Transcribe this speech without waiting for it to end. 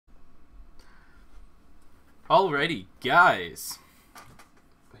Alrighty, guys.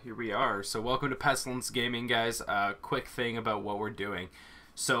 Here we are. So welcome to Pestelence Gaming, guys. Quick thing about what we're doing.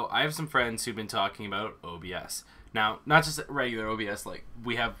 So I have some friends who've been talking about OBS. Now, not just regular OBS, like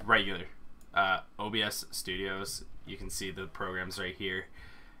we have regular OBS Studios. You can see the programs right here.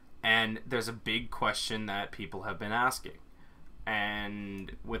 And there's a big question that people have been asking.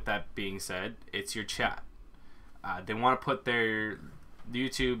 And with that being said, it's your chat. They want to put their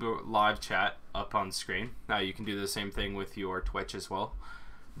YouTube live chat up on screen. Now you can do the same thing with your Twitch as well,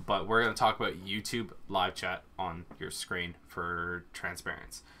 but we're going to talk about YouTube live chat on your screen for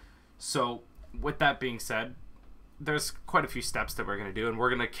transparency. So with that being said, there's quite a few steps that we're going to do, and we're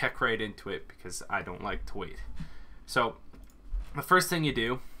going to kick right into it because I don't like to wait. So the first thing you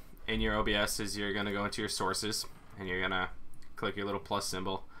do in your OBS is you're going to go into your sources and you're going to click your little plus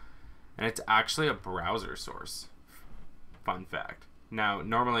symbol, and it's actually a browser source. Fun fact. Now,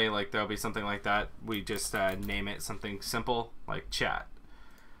 normally, like, there'll be something like that. We just name it something simple, like chat.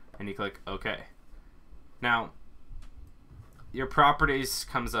 And you click OK. Now, your properties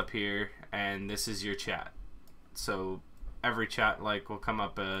comes up here, and this is your chat. So, every chat, like, will come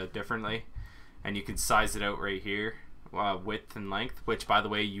up differently. And you can size it out right here, width and length, which, by the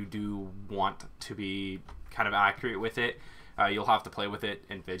way, you do want to be kind of accurate with it. You'll have to play with it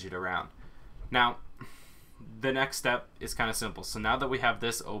and fidget around. Now, the next step is kind of simple. So now that we have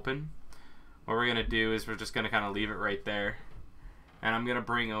this open, what we're going to do is we're just going to kind of leave it right there. And I'm going to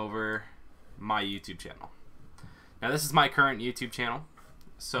bring over my YouTube channel. Now this is my current YouTube channel.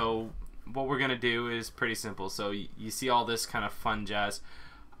 So what we're going to do is pretty simple. So you see all this kind of fun jazz.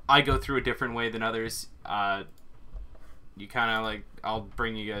 I go through a different way than others. You kind of like, I'll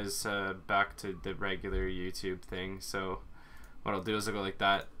bring you guys back to the regular YouTube thing. So what I'll do is I'll go like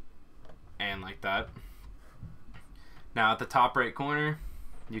that and like that. Now at the top right corner,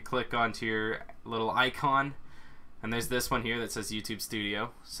 you click onto your little icon, and there's this one here that says YouTube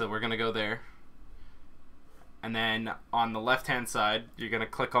Studio. So we're going to go there. And then on the left hand side, you're going to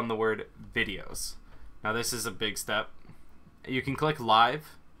click on the word videos. Now this is a big step. You can click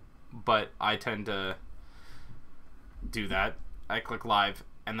live, but I tend to do that. I click live,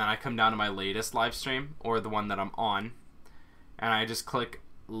 and then I come down to my latest live stream, or the one that I'm on, and I just click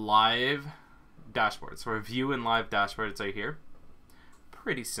live dashboard. So view and live dashboard, it's right here.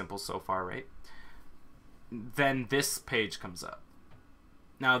 Pretty simple so far, right? Then this page comes up.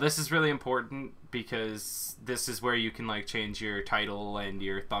 Now this is really important because this is where you can like change your title and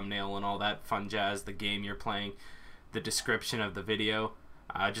your thumbnail and all that fun jazz, the game you're playing, the description of the video.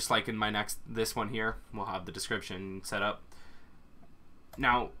 Just like in my this one here, we'll have the description set up.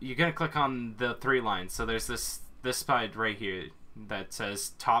 Now you're gonna click on the three lines. So there's this side right here that says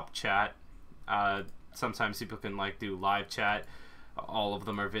top chat. Sometimes people can like do live chat. All of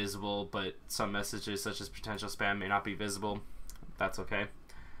them are visible, but some messages such as potential spam may not be visible. That's okay.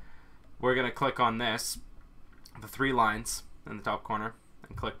 We're gonna click on this, the three lines in the top corner,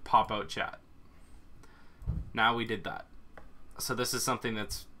 and click pop out chat. Now we did that. So this is something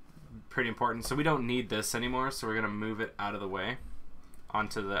that's pretty important. So we don't need this anymore, so we're gonna move it out of the way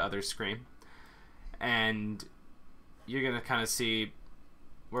onto the other screen, and you're gonna kind of see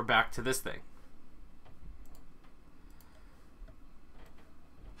we're back to this thing.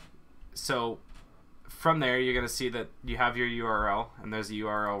 So from there, you're going to see that you have your URL, and there's a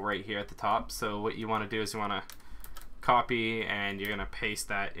URL right here at the top. So what you want to do is you want to copy, and you're going to paste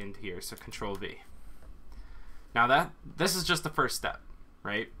that into here. So Control V. Now this is just the first step,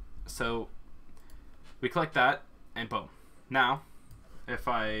 right? So we click that, and boom. Now, if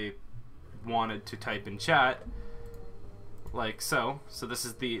I wanted to type in chat, like so this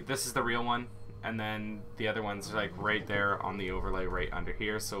is the real one, and then the other one's like right there on the overlay right under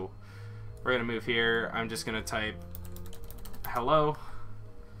here. So we're gonna move here. I'm just gonna type hello.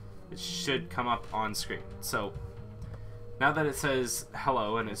 It should come up on screen. So now that it says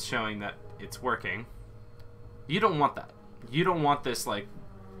hello and it's showing that it's working, you don't want that. You don't want this like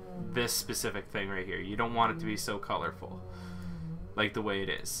this specific thing right here. You don't want it to be so colorful like the way it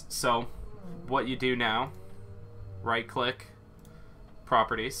is. So what you do now, right click,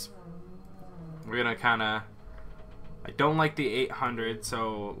 properties. We're gonna kind of, I don't like the 800,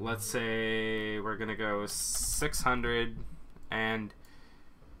 so let's say we're gonna go 600, and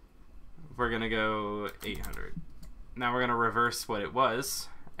we're gonna go 800. Now we're gonna reverse what it was,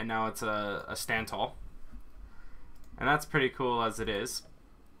 and now it's a stand tall, and that's pretty cool as it is.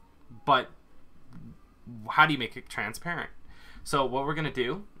 But how do you make it transparent? So what we're gonna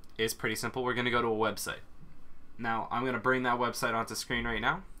do is pretty simple. We're gonna go to a website. Now I'm gonna bring that website onto screen right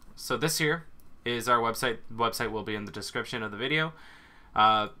now. So this here is our website. The website will be in the description of the video.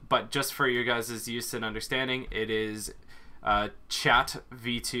 But just for your guys' use and understanding, it is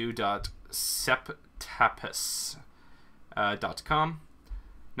chatv2.septapus.com.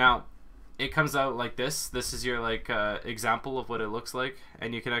 Now, it comes out like this. This is your like example of what it looks like,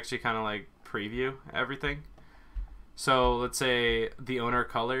 and you can actually kind of like preview everything. So let's say the owner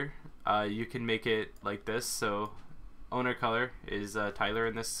color, you can make it like this. So owner color is Tyler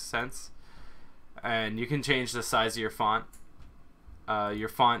in this sense, and you can change the size of your font. Your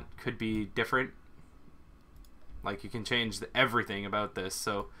font could be different. Like you can change everything about this.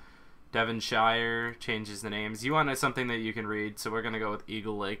 So Devonshire changes the names. You wanted something that you can read, so we're gonna go with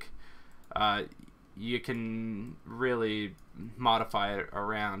Eagle Lake. You can really modify it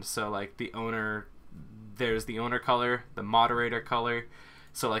around. So like the owner, there's the owner color, the moderator color.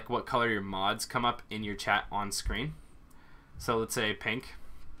 So like what color your mods come up in your chat on screen. So let's say pink.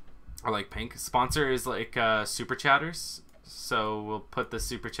 I like pink. Sponsor is like super chatters. So we'll put the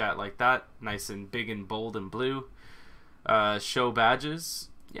super chat like that, nice and big and bold and blue. Show badges.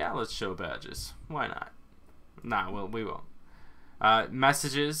 Yeah, let's show badges. Why not? Nah, well, we won't.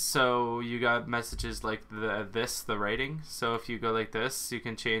 Messages. So you got messages like the writing. So if you go like this, you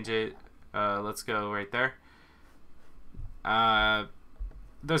can change it. Let's go right there.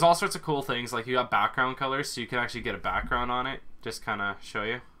 There's all sorts of cool things. Like you got background colors, so you can actually get a background on it. Just kind of show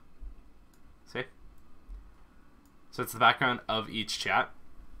you. See? So it's the background of each chat,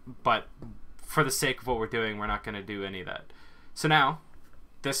 but for the sake of what we're doing, we're not going to do any of that. So now,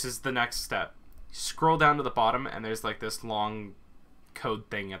 this is the next step. Scroll down to the bottom, and there's like this long code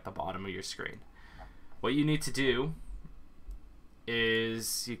thing at the bottom of your screen. What you need to do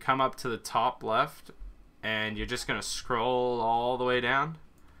is you come up to the top left, and you're just going to scroll all the way down.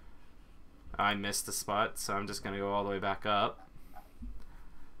 I missed a spot, so I'm just going to go all the way back up.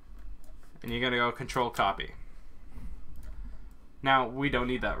 And you're going to go Control Copy. Now, we don't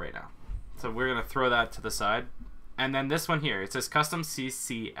need that right now. So we're going to throw that to the side. And then this one here, it says Custom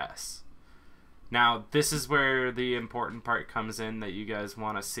CCS. Now, this is where the important part comes in that you guys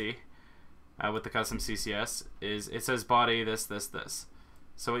want to see with the Custom CCS. Is it says body, this, this, this.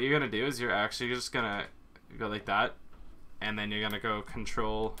 So what you're going to do is you're actually just going to go like that. And then you're going to go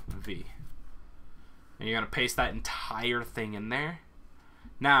Control V. And you're going to paste that entire thing in there.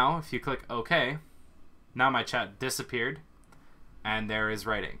 Now, if you click OK, now my chat disappeared. And there is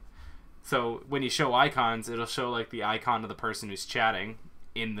writing. So when you show icons, it'll show like the icon of the person who's chatting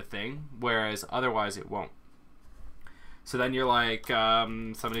in the thing, whereas otherwise it won't. So then you're like,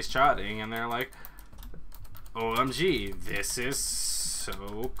 somebody's chatting, and they're like, OMG, this is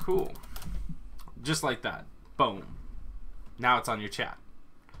so cool. Just like that. Boom. Now it's on your chat.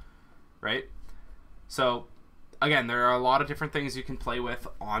 Right? So, again, there are a lot of different things you can play with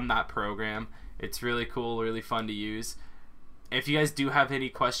on that program. It's really cool, really fun to use. If you guys do have any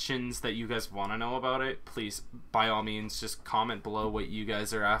questions that you guys want to know about it, please, by all means, just comment below what you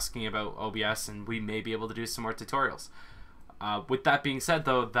guys are asking about OBS, and we may be able to do some more tutorials. With that being said,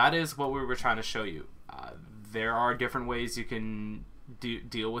 though, that is what we were trying to show you. There are different ways you can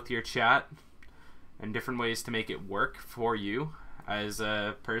deal with your chat, and different ways to make it work for you as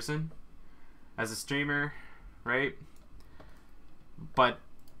a person, as a streamer, right? But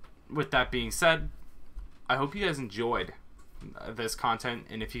with that being said, I hope you guys enjoyed this content,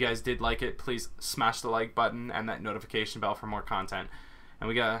 and if you guys did like it, please smash the like button and that notification bell for more content, and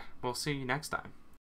we'll see you next time.